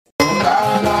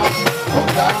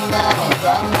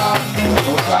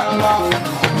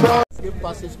Give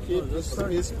passage,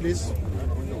 please.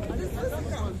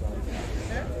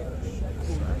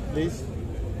 Please.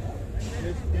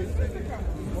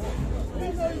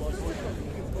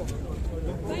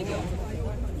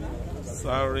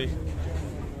 Sorry.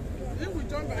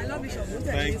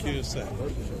 Thank you, sir.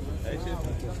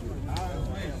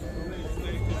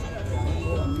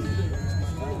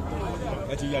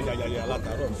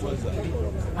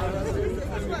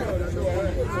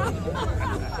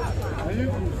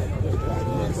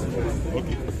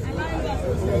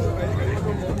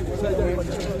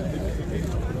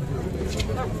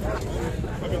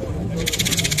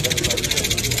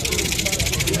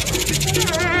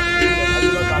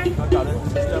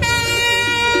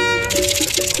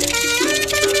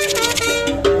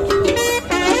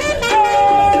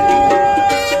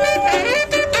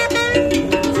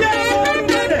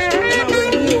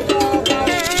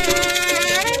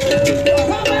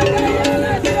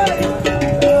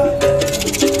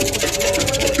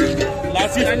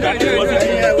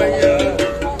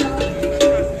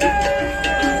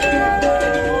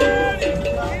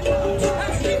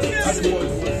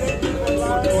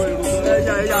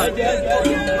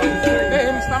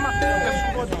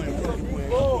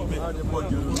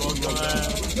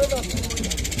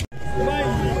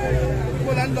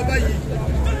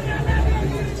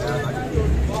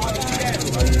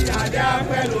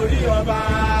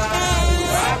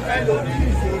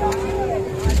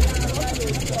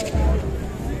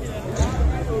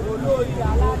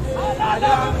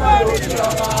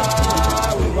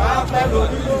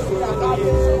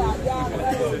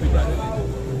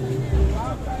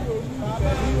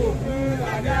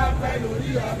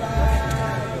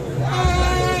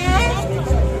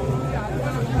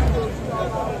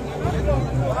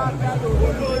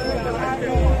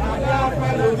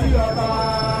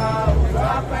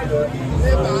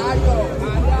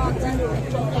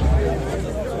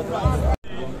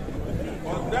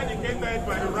 Dedicated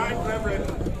by the Right Reverend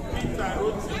Taiwo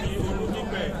Afolabi,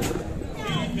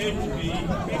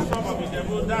 Bishop of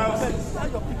Ijebu Ode,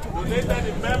 donated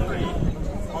in memory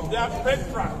of their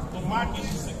patron to mark his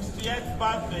 60th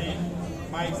birthday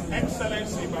by His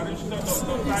Excellency Barrister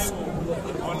Dr. Taiwo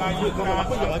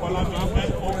Afolabi,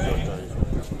 Ode.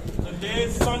 Today,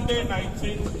 Sunday,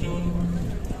 19th June,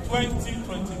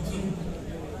 2022.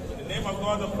 In the name of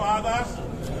God the Father,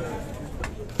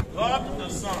 God the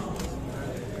Son,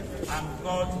 and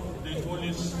God the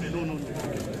Holy Spirit.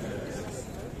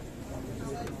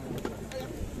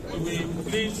 We will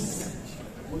please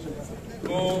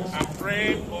go and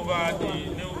pray over the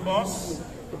new bus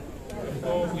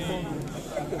before we...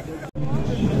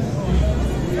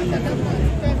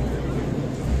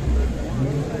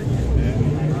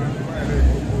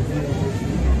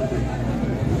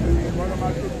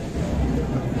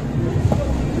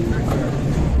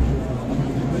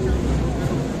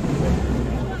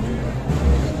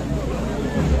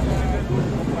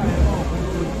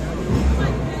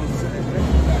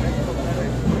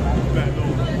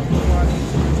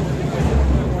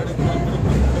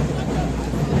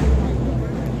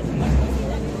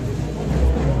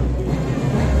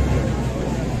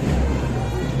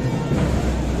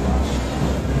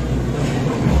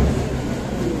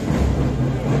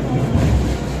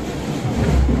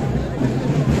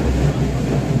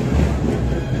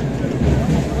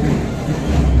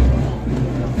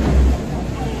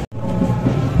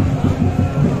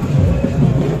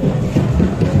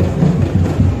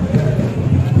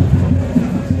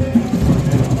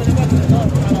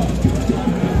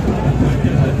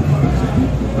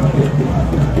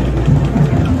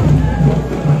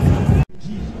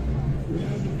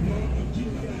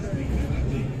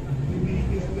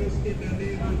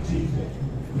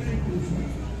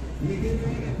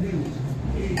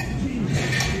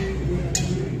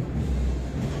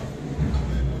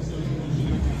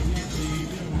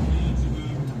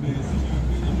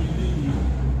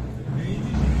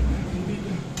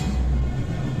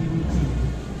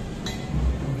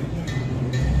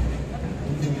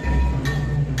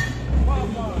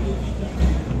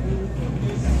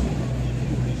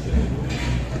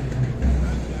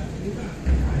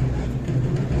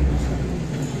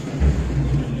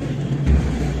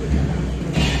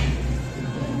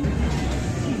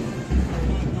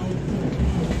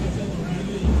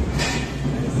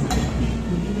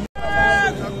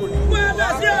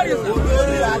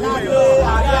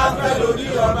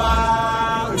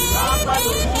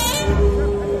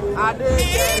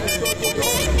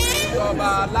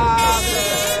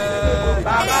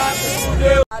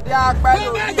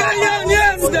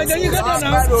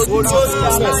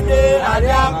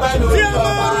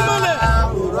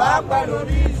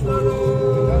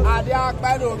 Olórí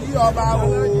apẹ́ lórí ọba o.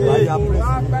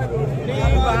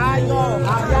 Nígbà ayọ̀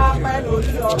adé apẹ́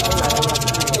lórí ọba.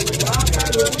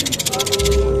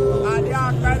 Adé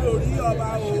apẹ́ lórí ọba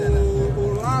o.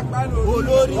 Òrò apẹ́ lórí ọba.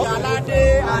 Olórí aládé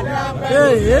adé apẹ́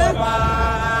lórí ọba.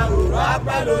 Òrò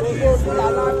apẹ́ lórí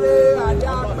aládé adé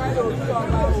apẹ́ lórí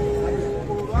ọba o.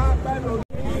 Òrò apẹ́ lórí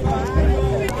ọba.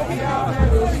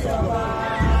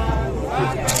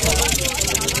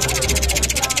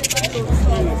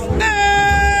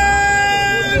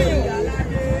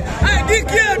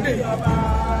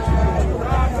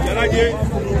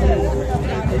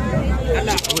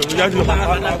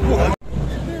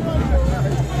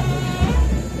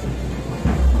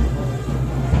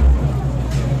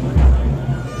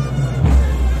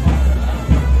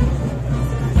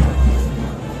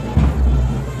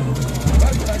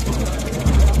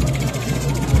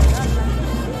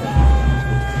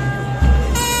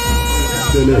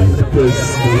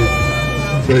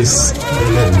 Praise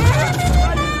the Lord.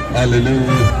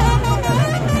 Hallelujah.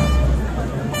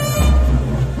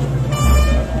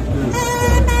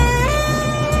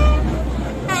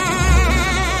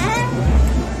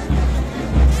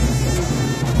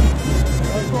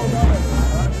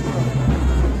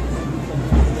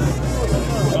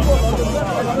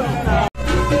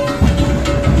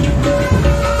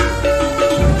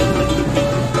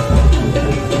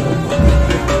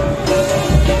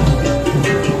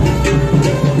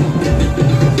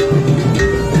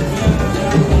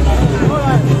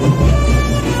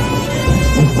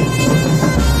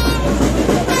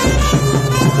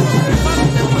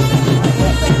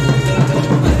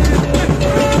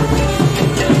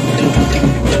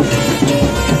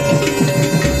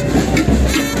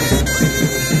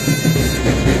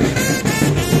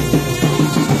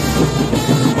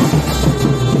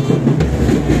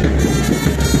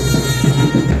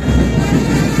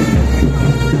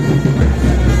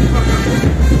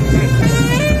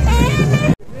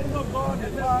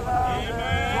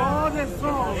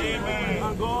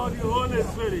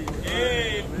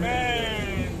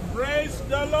 Amen. Praise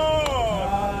the Lord.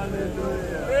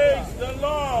 Hallelujah. Praise the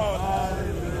Lord.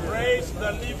 Hallelujah. Praise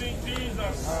the living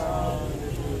Jesus.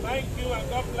 Hallelujah. Thank you and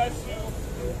God bless you.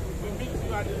 We meet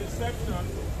you at the reception.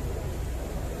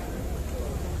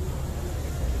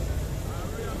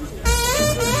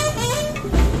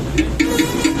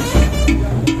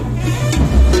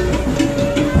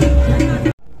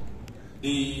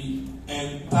 The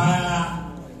entire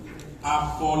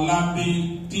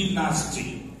Afolabi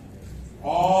dynasty,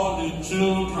 all the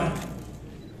children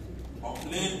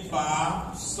of late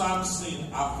Bar Samson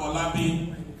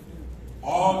Afolabi,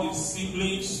 all the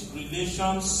siblings,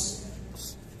 relations,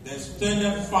 the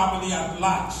extended family at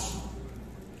large,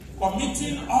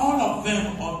 committing all of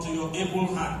them unto your able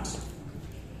hand.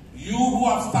 You who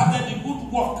have started the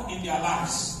good work in their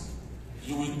lives,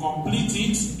 you will complete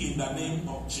it in the name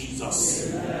of Jesus.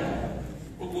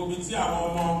 Gbogbo bí tí àwọn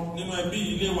ọmọ nínú ẹbí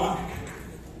ilé wa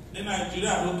ní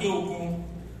Nàìjíríà lókè òkun,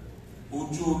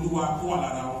 ojú Olúwa kó wà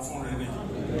lára wọn fún rere.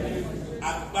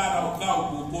 Agbára ọ̀gá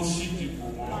ògo kó ṣí dìbò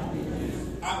wọn.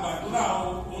 Agbàdúrà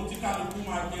ohun tí kálukú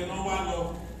máa jẹ náà wá lọ.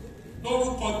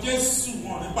 Lórúkọ Jésù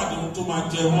wọn nípàdé ohun tó máa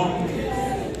jẹ wọn.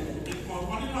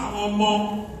 Ìkọ̀ọ̀kan nínú àwọn ọmọ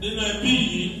nínú ẹbí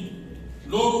yìí,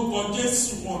 lórúkọ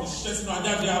Jésù wọn ṣiṣẹ́ sínú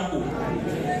ajáde àpò.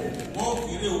 Wọ́n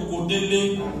kéré oko délé.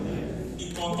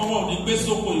 Ìkọ̀ọ̀kan wọn ò ní gbé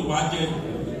sóko ìwájẹ.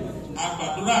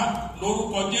 Àgbàdúrà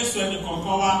lórúkọ Jésù ẹnì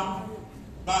kọ̀ọ̀kan wa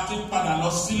bá a ti padà lọ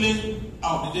sílé, a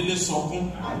ò ní délé sọkún.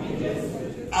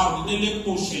 A ò ní délé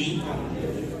pòṣé.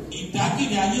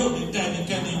 Ìdágìrì ayé ò ní tẹ́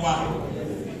ẹnikẹ́ni wa.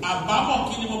 Àbámọ̀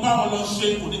kí ni mo bá wọn lọ ṣe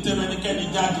kò ní tẹ́ ẹnikẹ́ni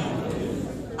jáde.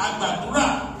 Àgbàdúrà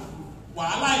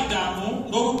wàhálà ìdààmú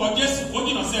lórúkọ Jésù kó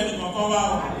jìnnà sí ẹnì kọ̀ọ̀kan wa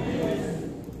o.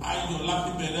 Ayọ̀ la fi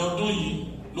bẹ̀rẹ̀ ọdún yìí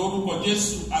lórúkọ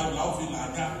Jésù, ayọ̀ la ó fi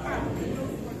làágá.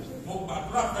 Mo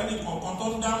gbàdúrà fẹ́ni kọ̀ọ̀kan tó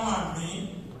ń dáhùn àmì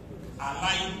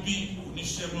aláìbí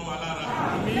oníṣẹ́ mọ́ wa lára.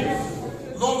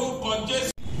 Lórúkọ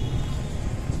Jésù.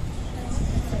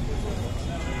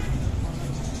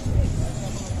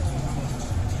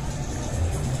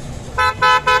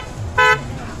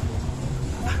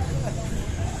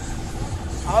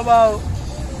 How about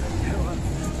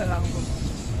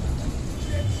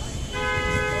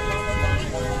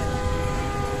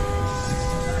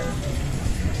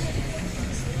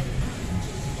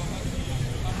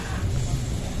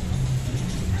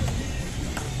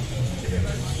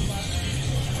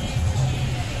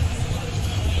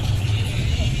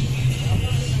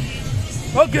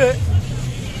okay?